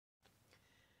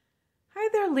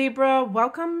there, Libra.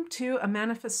 Welcome to a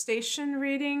manifestation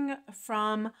reading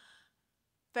from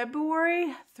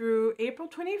February through April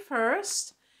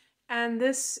 21st. And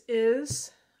this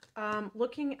is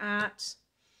looking at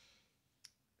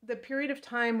the period of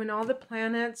time when all the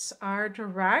planets are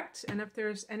direct. And if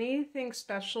there's anything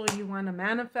special you want to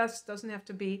manifest, doesn't have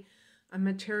to be a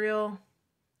material.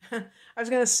 I was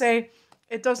going to say,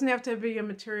 it doesn't have to be a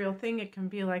material thing. It can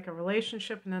be like a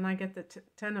relationship. And then I get the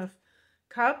Ten of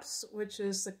Cups, which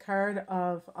is the card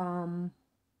of,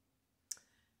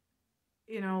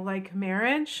 like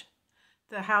marriage,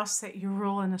 the house that you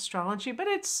rule in astrology, but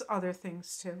it's other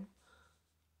things too.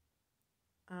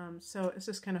 So it's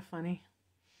just kind of funny.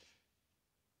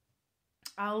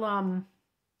 I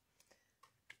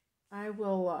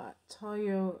will tell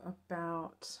you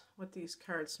about what these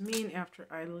cards mean after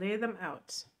I lay them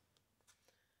out.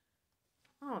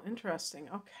 Oh, interesting.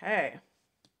 Okay.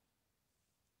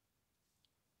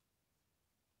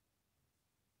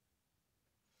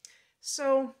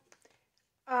 So,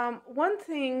 one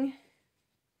thing,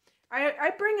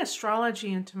 I bring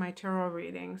astrology into my tarot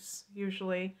readings,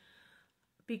 usually,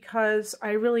 because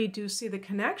I really do see the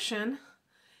connection.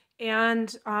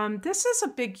 And this is a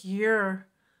big year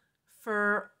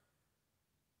for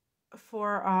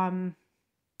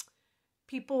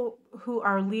people who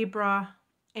are Libra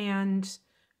and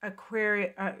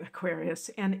Aquarius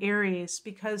and Aries,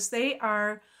 because they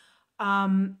are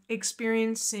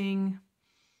experiencing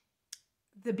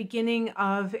the beginning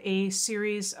of a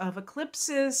series of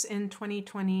eclipses in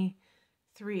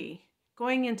 2023,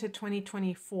 going into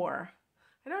 2024.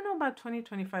 I don't know about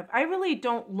 2025. I really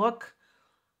don't look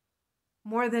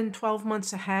more than 12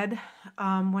 months ahead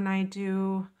when I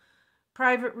do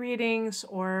private readings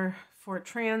or for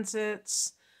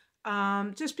transits,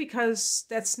 just because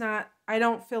I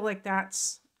don't feel like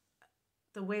that's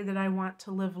the way that I want to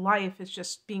live life. It's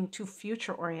just being too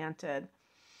future oriented.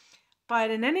 But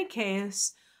in any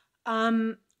case,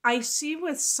 I see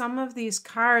with some of these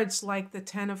cards, like the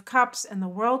Ten of Cups and the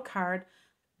World card,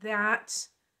 that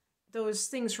those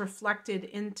things reflected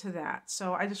into that.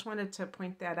 So I just wanted to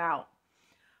point that out.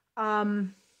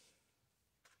 The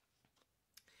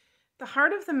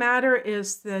heart of the matter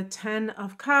is the Ten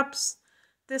of Cups.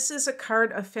 This is a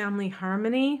card of family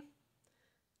harmony.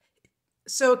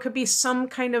 So it could be some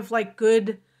kind of like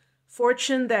good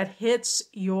fortune that hits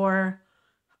your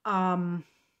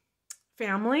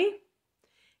family,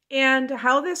 and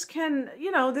how this can,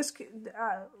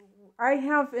 I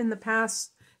have in the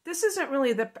past, this isn't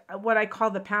really what I call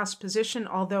the past position,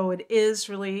 although it is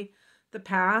really the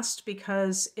past,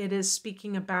 because it is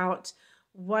speaking about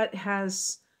what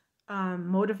has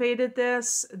motivated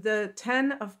this. The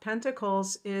Ten of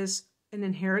Pentacles is an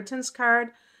inheritance card.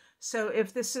 So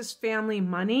if this is family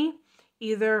money,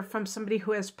 either from somebody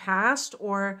who has passed,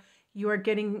 or you are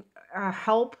getting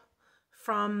help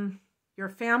from your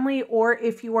family, or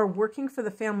if you are working for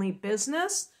the family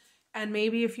business, and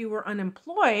maybe if you were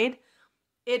unemployed,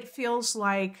 it feels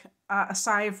like a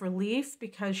sigh of relief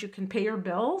because you can pay your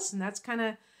bills, and that's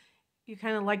you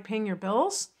kind of like paying your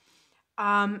bills.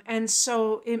 And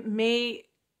so it may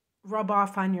rub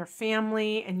off on your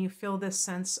family, and you feel this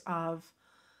sense of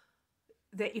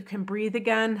that you can breathe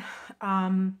again.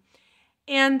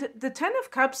 And the Ten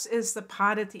of Cups is the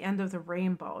pot at the end of the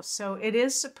rainbow. So it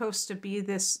is supposed to be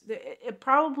this, it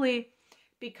probably,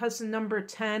 because the number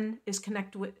 10 is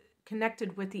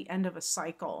connected with the end of a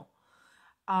cycle.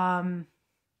 But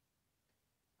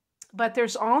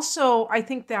there's also, I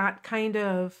think, that kind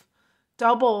of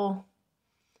double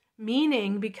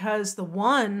meaning, because the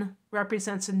 1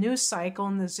 represents a new cycle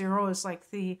and the 0 is like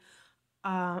the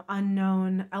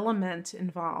unknown element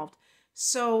involved.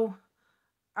 So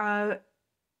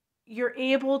you're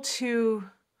able to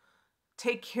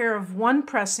take care of one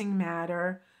pressing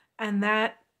matter, and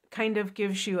that kind of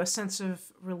gives you a sense of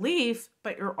relief,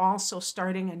 but you're also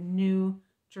starting a new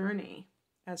journey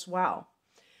as well.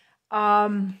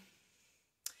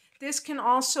 This can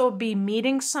also be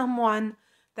meeting someone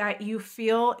that you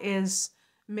feel is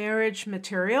marriage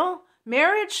material.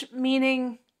 Marriage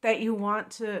meaning that you want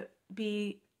to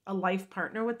be a life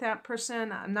partner with that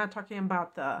person. I'm not talking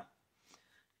about the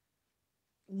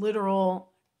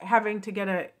literal having to get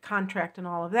a contract and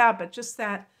all of that, but just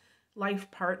that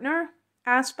life partner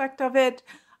aspect of it.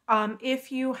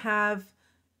 If you have,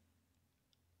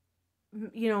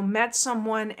 met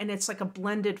someone and it's like a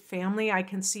blended family, I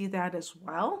can see that as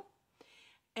well.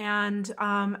 And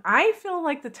I feel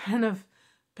like the Ten of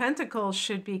Pentacles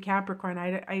should be Capricorn.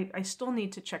 I still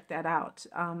need to check that out.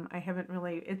 I haven't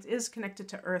really, it is connected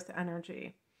to Earth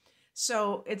energy.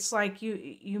 So it's like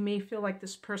you may feel like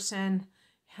this person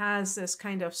has this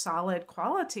kind of solid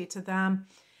quality to them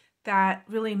that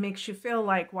really makes you feel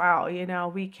like, wow, you know,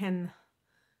 we can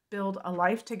build a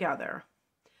life together.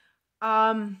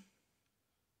 The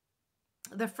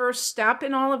first step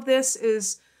in all of this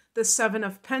is the Seven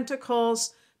of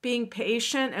Pentacles, being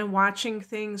patient and watching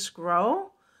things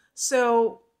grow.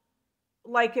 So,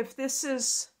 like if this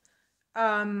is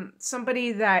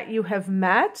somebody that you have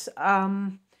met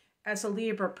as a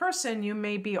Libra person, you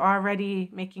may be already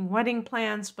making wedding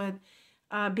plans, but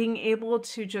being able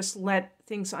to just let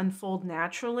things unfold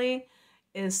naturally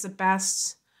is the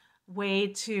best way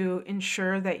to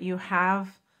ensure that you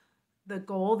have the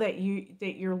goal that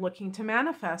you're looking to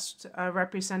manifest,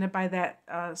 represented by that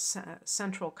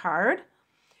central card.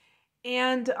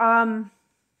 And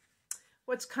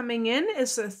what's coming in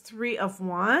is the Three of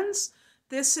Wands.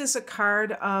 This is a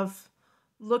card of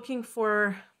looking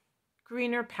for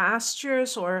greener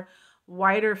pastures or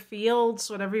wider fields,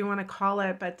 whatever you want to call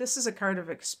it, but this is a card of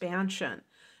expansion.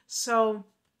 So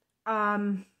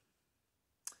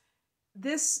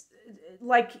this,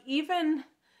 like even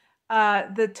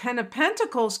the Ten of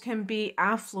Pentacles can be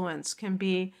affluence, can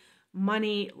be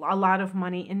money, a lot of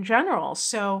money in general.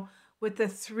 So with the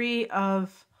Three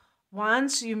of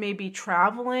Wands, you may be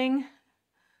traveling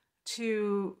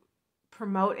to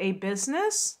promote a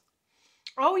business.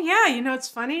 Oh yeah, you know, it's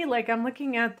funny, like I'm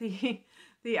looking at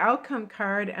the outcome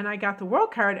card and I got the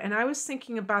World card and I was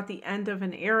thinking about the end of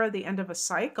an era, the end of a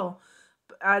cycle.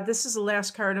 This is the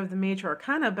last card of the Major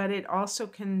Arcana, but it also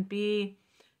can be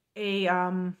a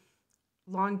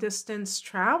long distance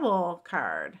travel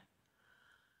card.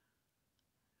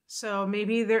 So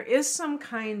maybe there is some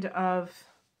kind of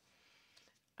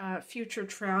future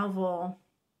travel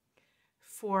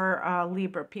for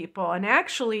Libra people. And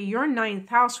actually your 9th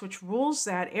house, which rules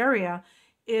that area,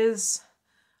 is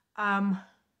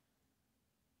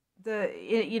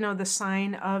the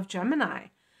sign of Gemini.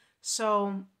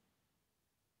 So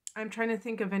I'm trying to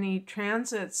think of any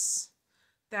transits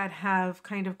that have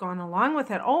kind of gone along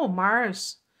with it. Oh,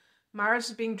 Mars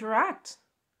is being direct.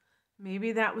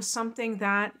 Maybe that was something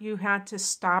that you had to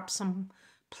stop some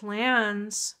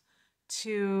plans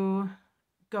to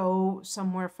go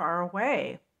somewhere far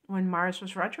away when Mars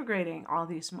was retrograding all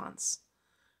these months.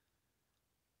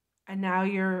 And now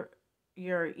you're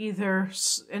either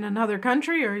in another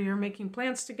country or you're making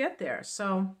plans to get there.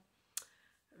 So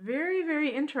very,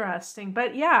 very interesting.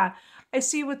 But yeah, I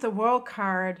see with the World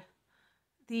card,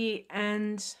 the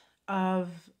end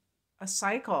of a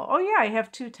cycle. Oh yeah, I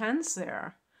have 2 tens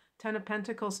there. 10 of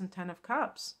Pentacles and 10 of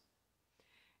Cups.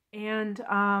 And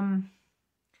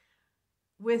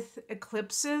with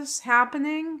eclipses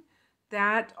happening,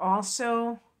 that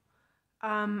also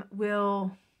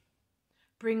will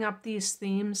bring up these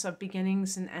themes of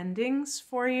beginnings and endings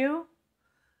for you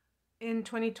in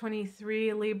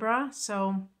 2023, Libra.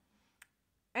 So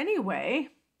anyway,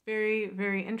 very,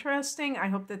 very interesting. I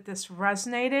hope that this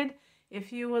resonated.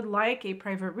 If you would like a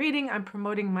private reading, I'm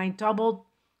promoting my double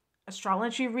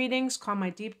astrology readings, called my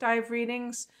deep dive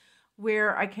readings,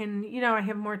 where I can, I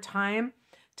have more time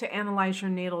to analyze your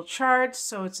natal chart.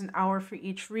 So it's an hour for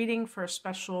each reading for a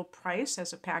special price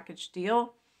as a package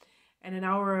deal, and an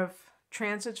hour of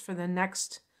transits for the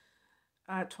next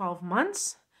 12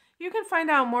 months. You can find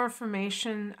out more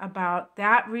information about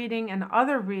that reading and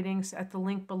other readings at the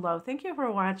link below. Thank you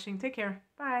for watching. Take care.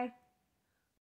 Bye.